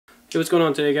Hey, what's going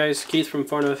on today, guys? Keith from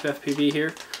Farnoff FPV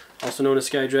here, also known as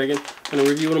SkyDragon. I'm going to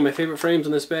review one of my favorite frames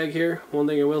in this bag here. One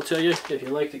thing I will tell you, if you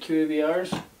like the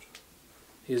QAV-Rs,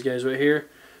 these guys right here,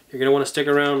 you're going to want to stick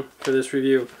around for this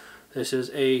review. This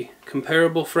is a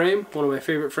comparable frame, one of my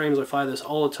favorite frames. I fly this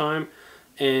all the time,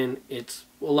 and it's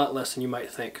a lot less than you might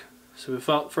think. So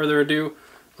without further ado,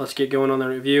 let's get going on the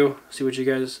review, show you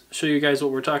guys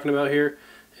what we're talking about here,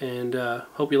 and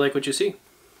hope you like what you see.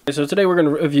 So today we're going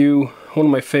to review one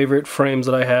of my favorite frames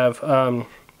that I have. I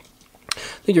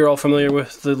think you're all familiar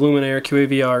with the Luminaire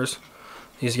QAV-Rs.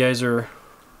 These guys are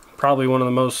probably one of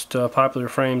the most popular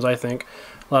frames, I think.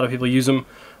 A lot of people use them.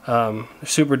 They're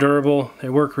super durable, they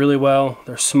work really well,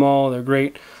 they're small, they're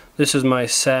great. This is my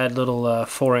sad little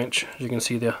 4-inch. As you can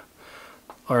see, the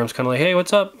arm's kind of like, hey,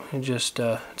 what's up? It just,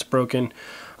 it's broken.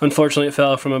 Unfortunately, it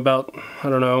fell from about, I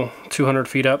don't know, 200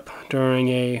 feet up during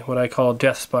a, what I call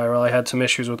death spiral. I had some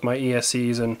issues with my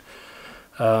ESCs and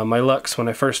my Lux when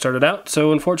I first started out,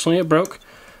 so unfortunately it broke.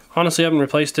 Honestly, I haven't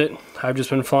replaced it. I've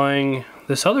just been flying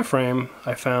this other frame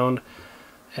I found,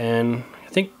 and I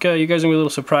think you guys are going to be a little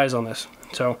surprised on this.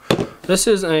 So, this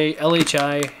is a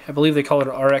LHI, I believe they call it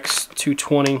an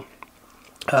RX220.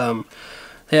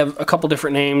 They have a couple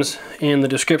different names in the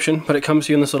description, but it comes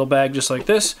to you in this little bag just like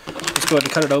this. Let's go ahead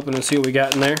and cut it open and see what we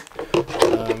got in there.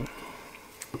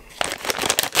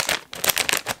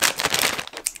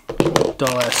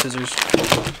 Dull ass scissors.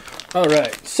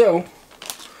 Alright, so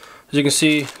as you can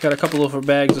see, got a couple of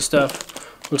bags of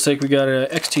stuff. Looks like we got a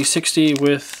XT60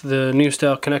 with the new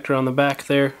style connector on the back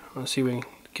there. Let's see if we can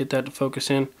get that to focus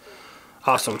in.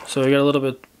 Awesome. So we got a little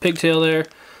bit of pigtail there.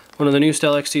 One of the new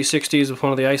style XT60s with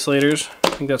one of the isolators. I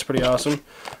think that's pretty awesome.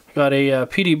 Got a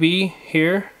PDB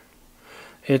here.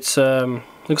 It's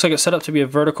looks like it's set up to be a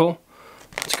vertical.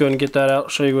 Let's go ahead and get that out.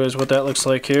 Show you guys what that looks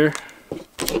like here.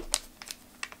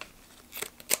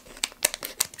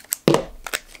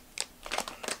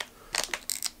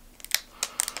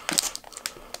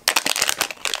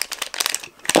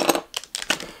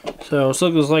 So it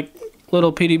looks like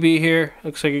little PDB here.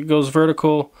 Looks like it goes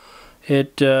vertical.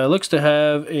 It looks to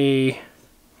have a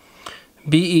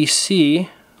BEC.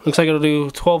 Looks like it'll do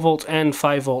 12 volts and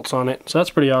 5 volts on it. So that's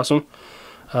pretty awesome.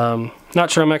 Not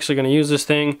sure I'm actually going to use this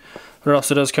thing. But it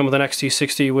also does come with an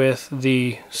XT60 with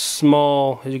the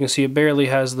small, as you can see, it barely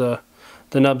has the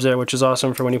nubs there, which is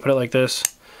awesome for when you put it like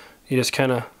this. You just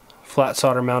kind of flat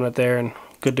solder mount it there and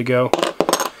good to go.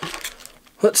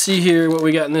 Let's see here what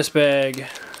we got in this bag.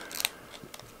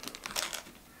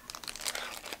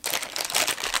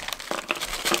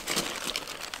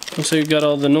 So we've got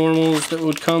all the normals that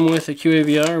would come with a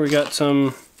QAV-R. We got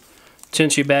some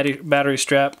Tinchy battery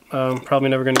strap. Probably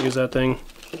never going to use that thing.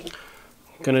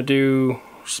 Gonna do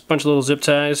a bunch of little zip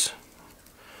ties.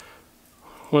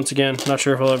 Once again, not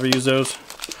sure if I'll ever use those.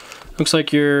 Looks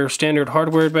like your standard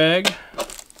hardware bag.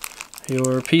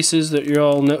 Your pieces that you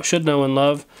all should know and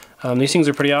love. These things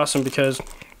are pretty awesome because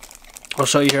I'll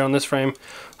show you here on this frame.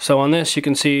 So on this you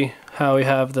can see how we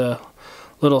have the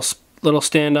little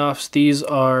standoffs. These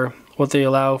are what they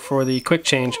allow for the quick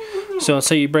change. So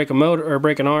say you break a motor or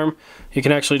break an arm, you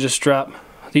can actually just drop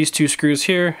these two screws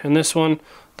here and this one.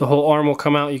 The whole arm will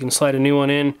come out. You can slide a new one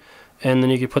in, and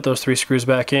then you can put those 3 screws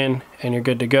back in, and you're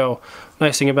good to go.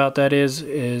 Nice thing about that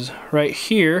is right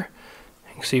here.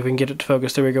 You can see if we can get it to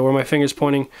focus. There we go. Where my finger's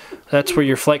pointing, that's where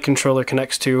your flight controller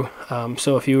connects to.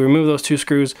 So if you remove those 2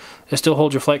 screws, it still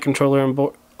holds your flight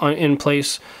controller in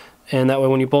place. And that way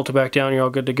when you bolt it back down, you're all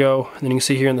good to go. And then you can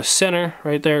see here in the center,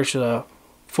 right there, it's a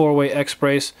 4-way X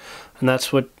brace. And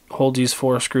that's what holds these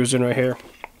 4 screws in right here.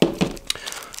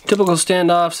 Typical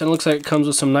standoffs, and it looks like it comes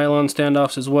with some nylon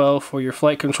standoffs as well for your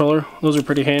flight controller. Those are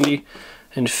pretty handy.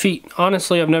 And feet,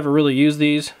 honestly, I've never really used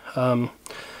these. I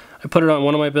put it on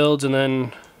one of my builds, and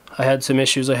then I had some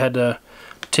issues I had to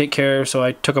take care of, so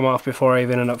I took them off before I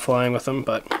even ended up flying with them.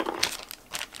 But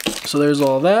so there's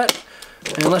all that.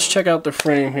 And let's check out the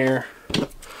frame here. You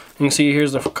can see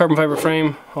here's the carbon fiber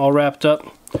frame all wrapped up.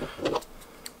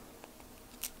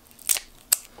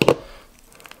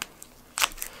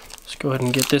 Let's go ahead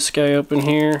and get this guy open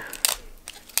here.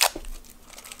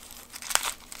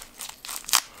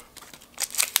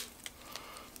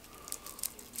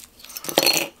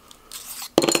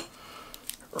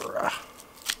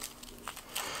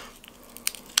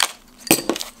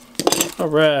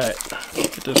 Alright,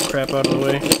 get this crap out of the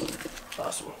way.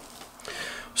 Awesome.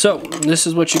 So, this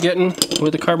is what you're getting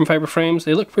with the carbon fiber frames.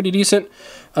 They look pretty decent.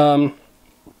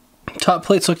 Top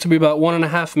plates look to be about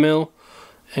 1.5 mil,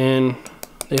 and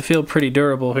they feel pretty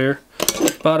durable here.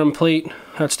 Bottom plate,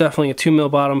 that's definitely a 2 mil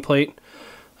bottom plate.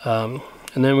 And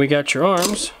then we got your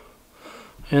arms,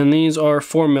 and these are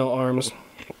 4 mil arms.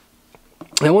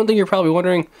 Now, one thing you're probably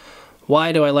wondering,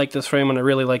 why do I like this frame when I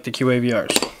really like the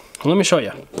QAV-Rs? Well, let me show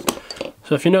you.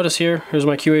 So if you notice here, here's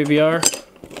my QAV-R,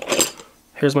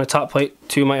 here's my top plate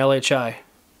to my LHI.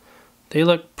 They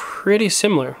look pretty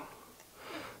similar.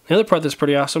 The other part that's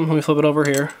pretty awesome, let me flip it over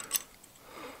here.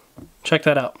 Check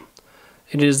that out.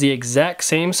 It is the exact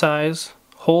same size,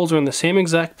 holes are in the same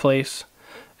exact place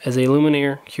as a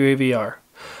Lumineer QAV-R.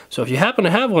 So if you happen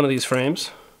to have one of these frames,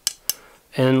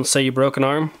 and say you broke an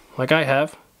arm, like I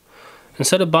have,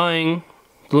 instead of buying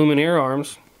Lumineer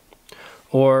arms,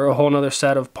 or a whole nother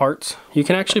set of parts, you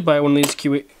can actually buy one of these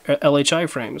LHI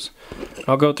frames.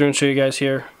 I'll go through and show you guys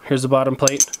here. Here's the bottom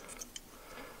plate.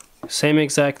 Same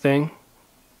exact thing.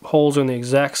 Holes are in the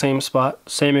exact same spot,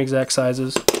 same exact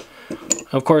sizes.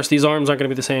 Of course, these arms aren't going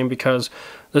to be the same because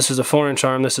this is a 4-inch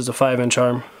arm, this is a 5-inch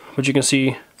arm. But you can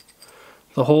see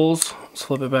the holes. Let's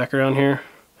flip it back around here.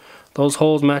 Those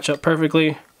holes match up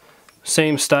perfectly.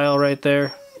 Same style right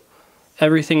there.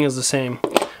 Everything is the same.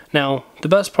 Now, the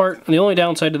best part, and the only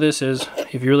downside to this is,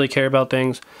 if you really care about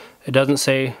things, it doesn't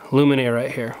say Lumineer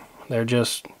right here. They're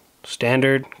just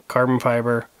standard carbon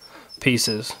fiber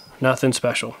pieces. Nothing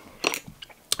special.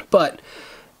 But,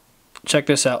 check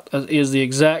this out. It is the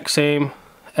exact same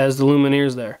as the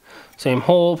Lumineers there. Same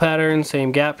hole pattern,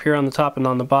 same gap here on the top and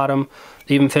on the bottom.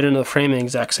 They even fit into the frame the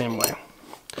exact same way.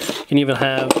 You can even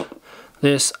have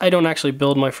this. I don't actually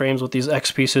build my frames with these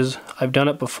X pieces. I've done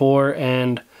it before,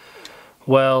 and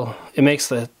well, it makes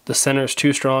the centers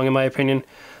too strong in my opinion.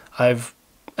 I've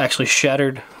actually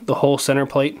shattered the whole center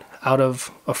plate out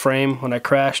of a frame when I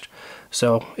crashed.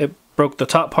 So it broke the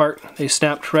top part. They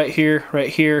snapped right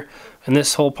here, and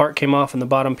this whole part came off and the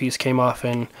bottom piece came off,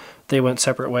 and they went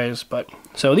separate ways. But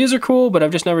so these are cool, but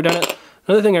I've just never done it.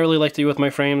 Another thing I really like to do with my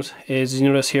frames is, you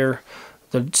notice here,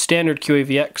 the standard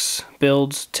QAVX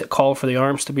builds to call for the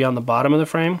arms to be on the bottom of the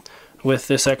frame with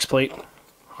this X plate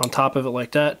on top of it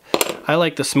like that. I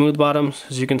like the smooth bottoms.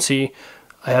 As you can see,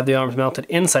 I have the arms mounted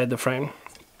inside the frame.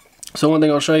 So one thing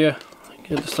I'll show you,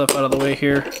 get the stuff out of the way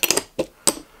here.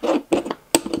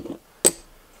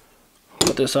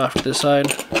 Put this off to this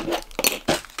side.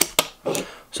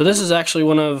 So this is actually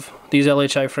one of these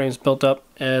LHI frames built up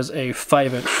as a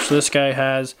 5-inch. So this guy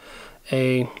has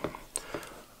a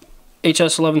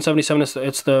HS1177.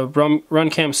 It's the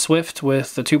Runcam Swift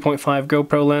with the 2.5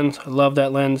 GoPro lens. I love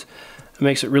that lens. It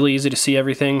makes it really easy to see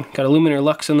everything. Got a Lumineer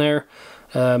Lux in there.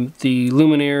 The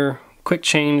Lumineer Quick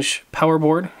Change power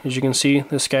board, as you can see,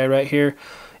 this guy right here.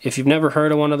 If you've never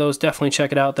heard of one of those, definitely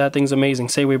check it out. That thing's amazing.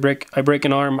 Say I break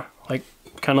an arm, like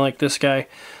kind of like this guy,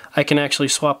 I can actually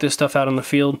swap this stuff out in the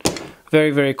field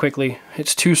very, very quickly.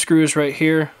 It's 2 screws right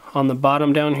here on the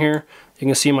bottom down here. You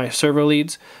can see my servo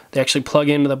leads. They actually plug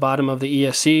into the bottom of the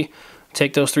ESC.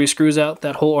 Take those 3 screws out,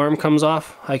 that whole arm comes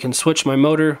off. I can switch my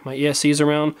motor, my ESCs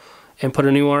around, and put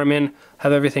a new arm in,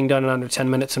 have everything done in under 10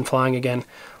 minutes and flying again.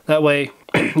 That way,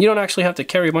 you don't actually have to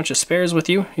carry a bunch of spares with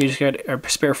you. You just got a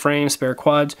spare frame, spare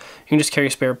quads. You can just carry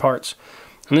spare parts.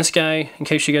 And this guy, in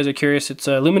case you guys are curious, it's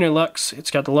a Lumineer Lux.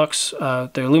 It's got the Lux,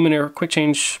 the Lumineer Quick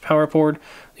Change power board.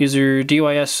 These are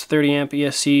DYS 30 amp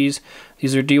ESCs.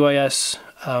 These are DYS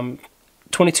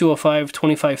 2205,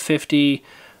 2550.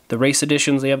 The race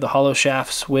editions, they have the hollow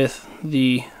shafts with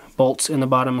the bolts in the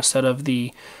bottom instead of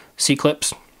the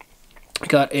C-clips.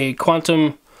 Got a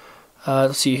Quantum,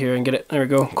 let's see here and get it, there we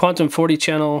go, Quantum 40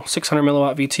 channel, 600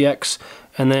 milliwatt VTX,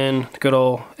 and then the good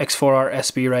old X4R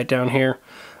SB right down here.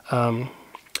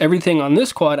 Everything on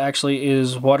this quad actually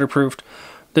is waterproofed.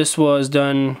 This was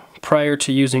done prior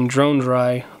to using Drone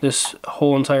Dry. This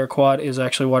whole entire quad is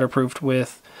actually waterproofed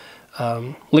with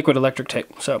liquid electric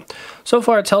tape. So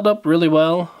far it's held up really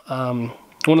well. One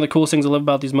of the coolest things I love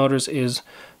about these motors is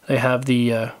they have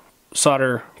the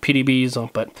solder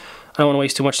PDBs, but I don't want to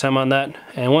waste too much time on that.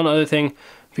 And one other thing,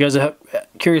 if you guys are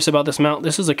curious about this mount,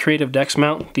 this is a Creative Dex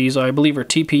mount. These, I believe, are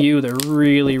TPU. They're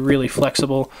really, really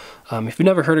flexible. If you've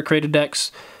never heard of Creative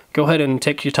Dex, go ahead and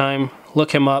take your time,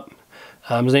 look him up.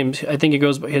 His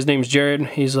name's Jared.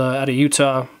 He's out of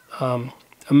Utah.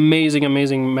 Amazing,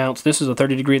 amazing mounts. This is a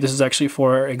 30 degree. This is actually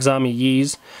for Exami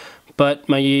Yees, but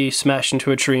my Yee smashed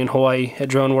into a tree in Hawaii at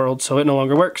Drone World, so it no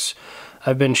longer works.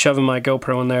 I've been shoving my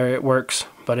GoPro in there. It works,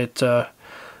 but it's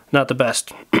not the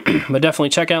best. But definitely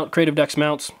check out Creative Dex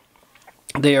mounts.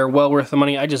 They are well worth the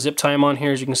money. I just zip tie them on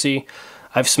here. As you can see,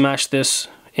 I've smashed this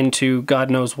into God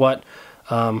knows what.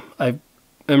 I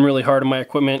am really hard on my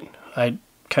equipment. I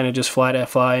kind of just fly,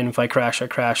 and if I crash, I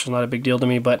crash. It's not a big deal to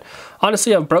me, but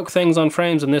honestly, I've broke things on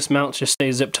frames, and this mount just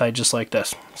stays zip tied just like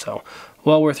this. So,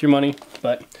 well worth your money.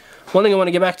 But one thing I want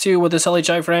to get back to with this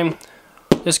LHI frame,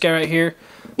 this guy right here,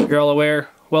 you're all aware,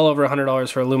 well over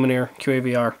 $100 for a Lumineer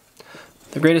QAV-R.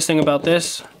 The greatest thing about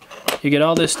this, you get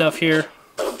all this stuff here,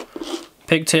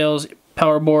 pigtails,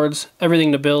 power boards,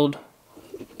 everything to build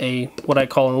a what I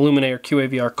call an Illuminator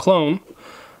QAV-R clone.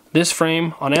 This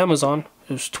frame on Amazon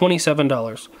is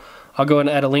 $27. I'll go ahead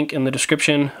and add a link in the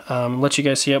description, let you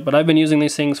guys see it, but I've been using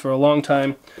these things for a long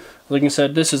time. Like I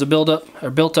said, this is a built-up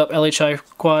LHI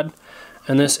quad,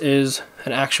 and this is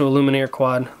an actual Illuminator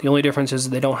quad. The only difference is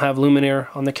they don't have Illuminator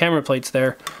on the camera plates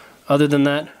there. Other than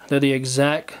that, they're the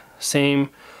exact same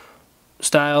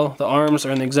style. The arms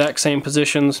are in the exact same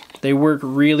positions. They work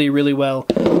really, really well.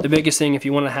 The biggest thing, if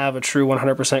you want to have a true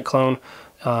 100% clone,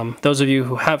 those of you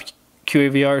who have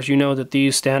QAV-Rs, you know that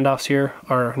these standoffs here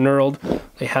are knurled.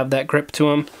 They have that grip to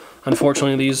them.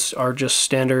 Unfortunately, these are just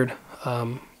standard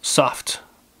soft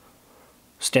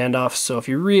standoffs. So if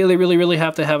you really, really, really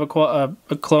have to have a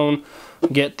clone,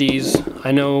 get these.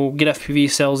 I know Get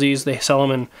FPV sells these. They sell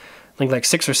them in, I think, like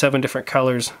 6 or 7 different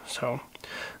colors. So,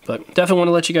 but definitely want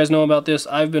to let you guys know about this.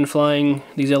 I've been flying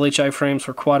these LHI frames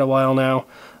for quite a while now.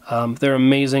 They're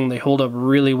amazing. They hold up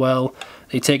really well.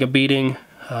 They take a beating.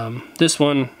 This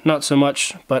one, not so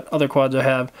much, but other quads I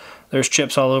have, there's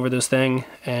chips all over this thing,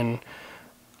 and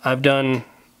I've done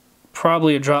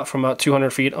probably a drop from about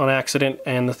 200 feet on accident,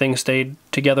 and the thing stayed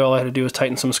together. All I had to do was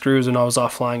tighten some screws, and I was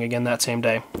off flying again that same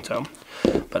day. So,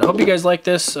 but I hope you guys like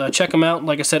this. Check them out.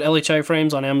 Like I said, LHI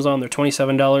frames on Amazon, they're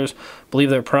 $27. I believe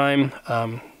they're prime.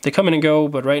 They come in and go,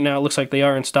 but right now it looks like they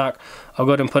are in stock. I'll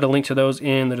go ahead and put a link to those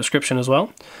in the description as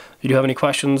well. If you do have any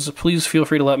questions, please feel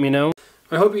free to let me know.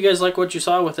 I hope you guys like what you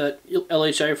saw with that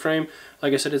LHI frame.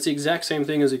 Like I said, it's the exact same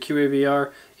thing as a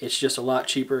QAV-R. It's just a lot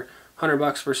cheaper.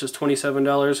 $100 versus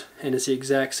 $27, and it's the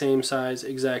exact same size,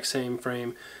 exact same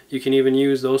frame. You can even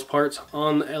use those parts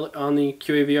on the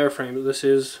QAV-R frame. This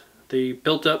is the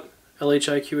built-up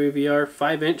LHI QAV-R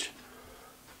 5-inch,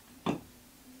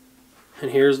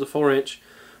 and here's the 4-inch.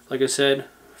 Like I said,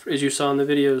 as you saw in the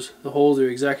videos, the holes are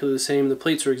exactly the same, the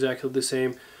plates are exactly the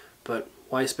same, but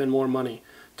why spend more money?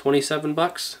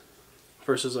 $27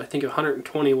 versus I think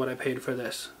 $120 what I paid for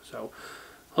this. So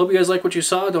hope you guys like what you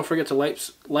saw. Don't forget to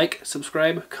like,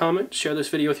 subscribe, comment, share this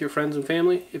video with your friends and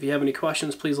family. If you have any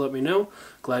questions, please let me know.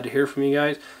 Glad to hear from you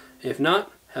guys. If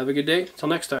not, have a good day. Till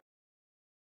next time.